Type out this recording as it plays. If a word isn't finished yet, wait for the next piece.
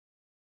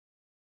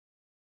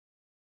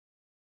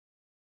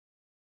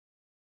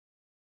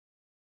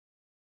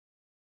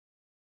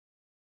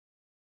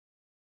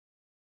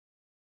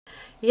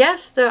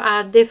Yes, there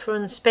are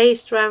different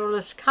space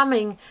travelers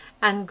coming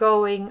and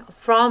going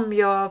from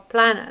your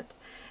planet.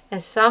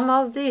 And some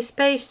of these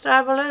space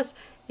travelers,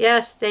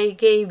 yes, they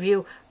gave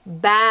you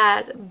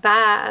bad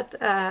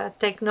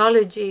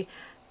technology,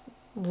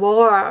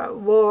 war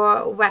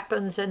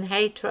weapons and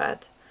hatred.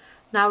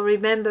 Now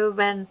remember,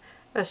 when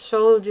a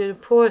soldier, a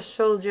poor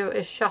soldier,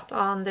 is shot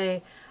on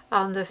the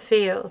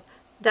field,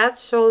 that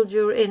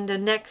soldier in the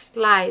next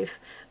life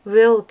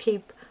will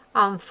keep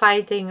on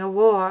fighting a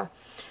war.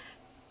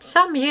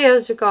 Some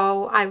years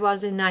ago, I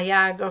was in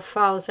Niagara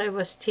Falls. I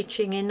was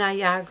teaching in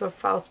Niagara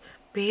Falls.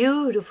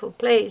 Beautiful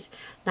place.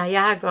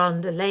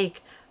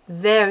 Niagara-on-the-Lake.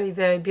 Very,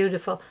 very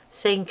beautiful.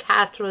 St.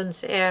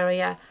 Catharines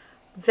area.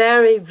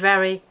 Very,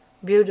 very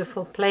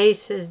beautiful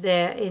places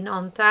there in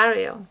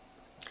Ontario.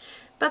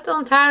 But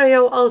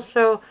Ontario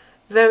also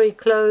very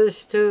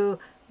close to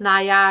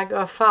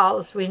Niagara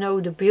Falls. We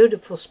know the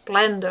beautiful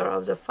splendor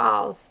of the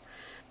falls.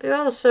 We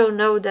also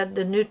know that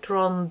the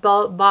neutron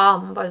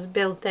bomb was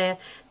built there,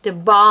 the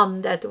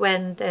bomb that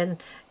went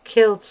and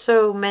killed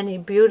so many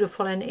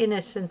beautiful and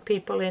innocent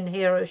people in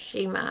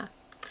Hiroshima.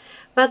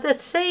 But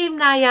that same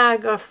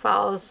Niagara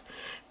Falls,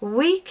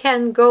 we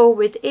can go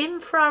with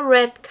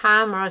infrared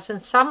cameras,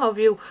 and some of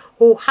you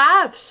who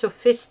have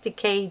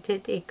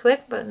sophisticated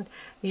equipment,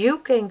 you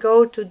can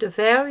go to the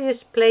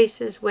various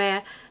places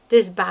where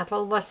this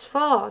battle was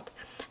fought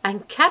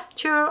and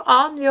capture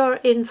on your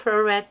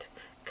infrared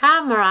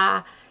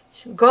camera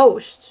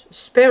ghosts,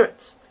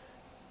 spirits,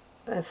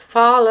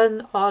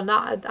 fallen or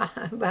not.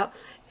 Well,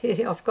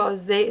 of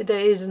course there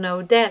is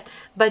no death,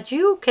 but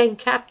you can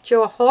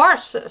capture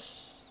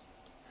horses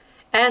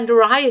and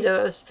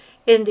riders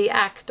in the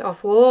act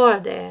of war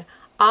there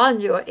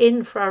on your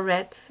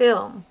infrared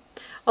film.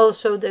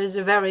 Also, there's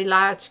a very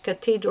large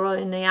cathedral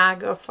in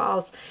Niagara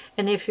Falls,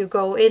 and if you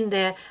go in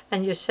there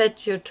and you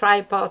set your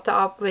tripod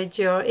up with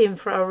your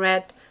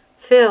infrared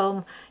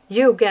film,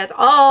 you get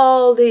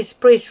all these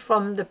priests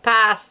from the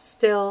past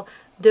still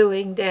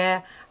doing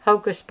their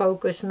hocus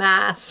pocus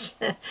mass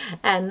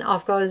and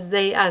of course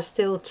they are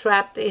still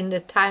trapped in the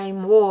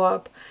time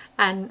warp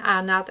and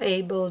are not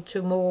able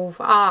to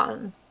move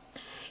on.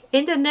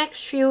 In the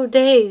next few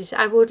days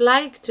I would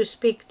like to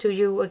speak to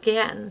you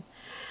again,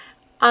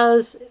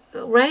 as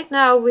right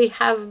now we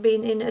have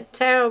been in a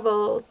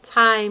terrible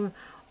time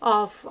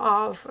of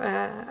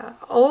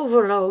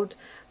overload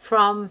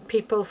from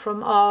people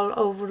from all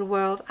over the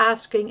world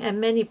asking,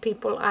 and many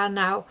people are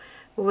now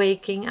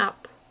waking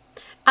up.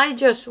 I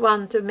just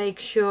want to make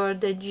sure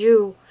that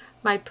you,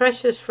 my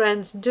precious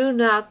friends, do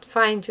not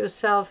find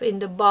yourself in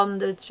the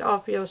bondage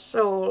of your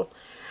soul,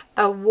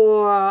 a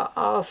war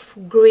of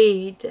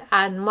greed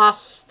and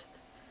must,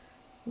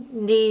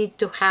 need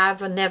to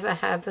have and never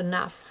have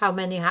enough. How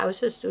many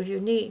houses do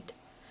you need?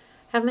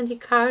 How many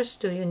cars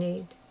do you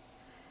need?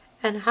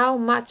 And how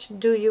much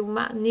do you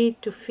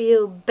need to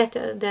feel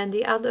better than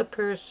the other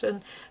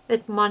person?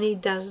 That money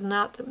does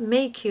not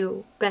make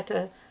you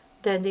better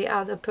than the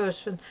other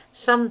person.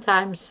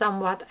 Sometimes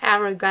somewhat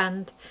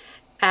arrogant,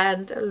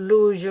 and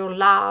lose your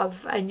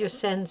love and your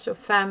sense of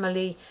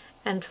family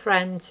and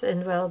friends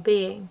and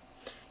well-being.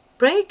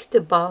 Break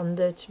the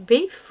bondage,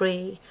 be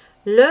free,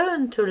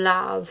 learn to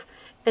love,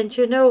 and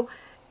you know,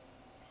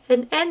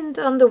 an end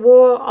on the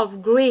war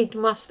of greed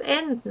must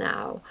end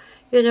now.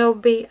 You know,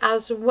 be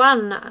as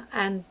one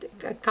and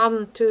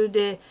come to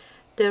the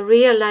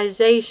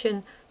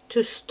realization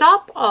to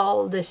stop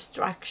all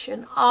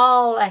destruction,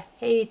 all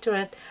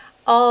hatred,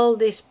 all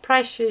these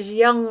precious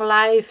young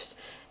lives,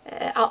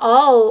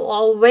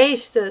 all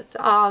wasted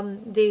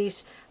on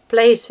these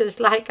places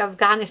like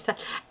Afghanistan.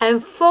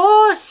 And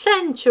 4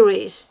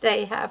 centuries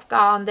they have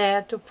gone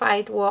there to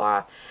fight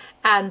war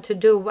and to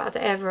do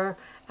whatever.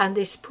 And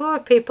these poor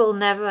people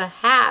never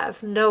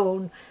have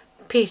known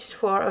peace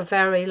for a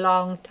very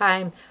long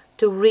time,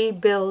 to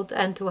rebuild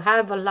and to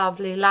have a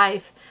lovely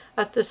life.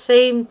 At the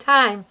same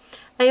time,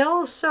 I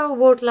also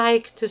would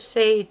like to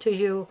say to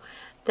you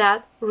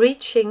that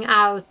reaching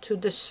out to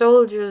the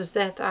soldiers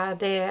that are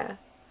there,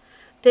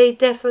 they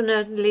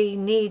definitely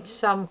need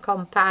some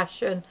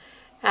compassion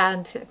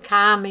and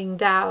calming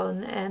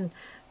down and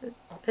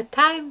a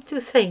time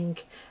to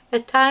think, a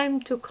time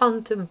to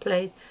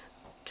contemplate,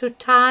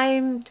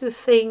 time to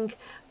think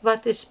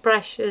what is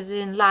precious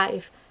in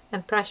life.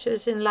 And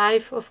precious in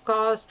life, of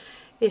course,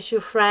 is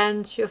your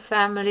friends, your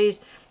families,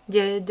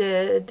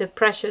 the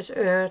precious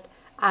earth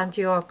and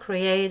your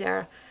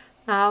Creator.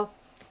 Now,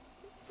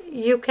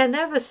 you can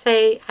never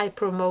say I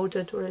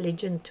promoted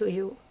religion to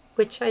you,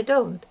 which I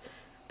don't,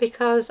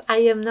 because I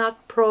am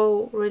not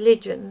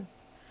pro-religion.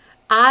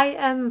 I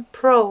am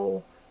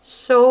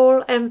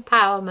pro-soul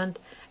empowerment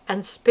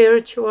and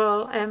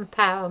spiritual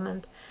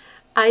empowerment.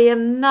 I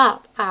am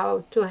not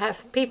out to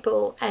have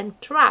people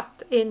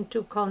entrapped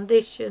into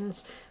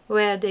conditions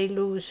where they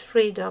lose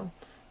freedom.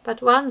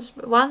 But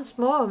once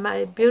more,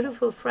 my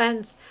beautiful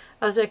friends,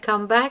 as I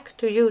come back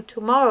to you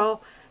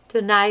tomorrow,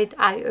 tonight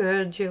I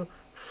urge you,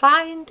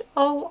 find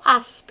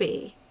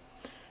Oahspe.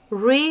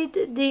 Read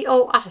the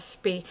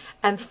Oahspe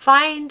and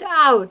find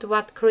out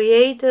what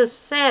Creator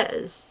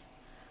says.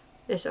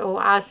 This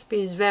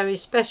Oahspe is very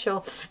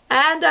special.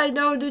 And I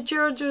know the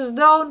churches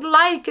don't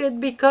like it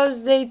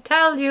because they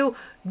tell you,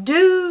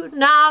 do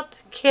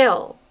not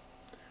kill.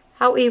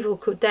 How evil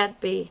could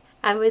that be?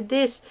 And with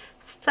this,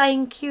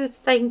 thank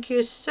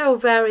you so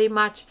very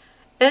much.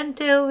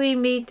 Until we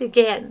meet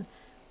again.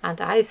 And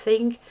I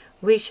think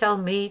we shall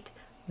meet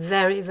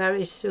very,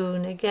 very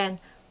soon again.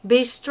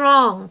 Be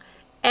strong.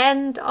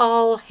 End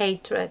all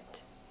hatred.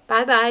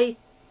 Bye-bye.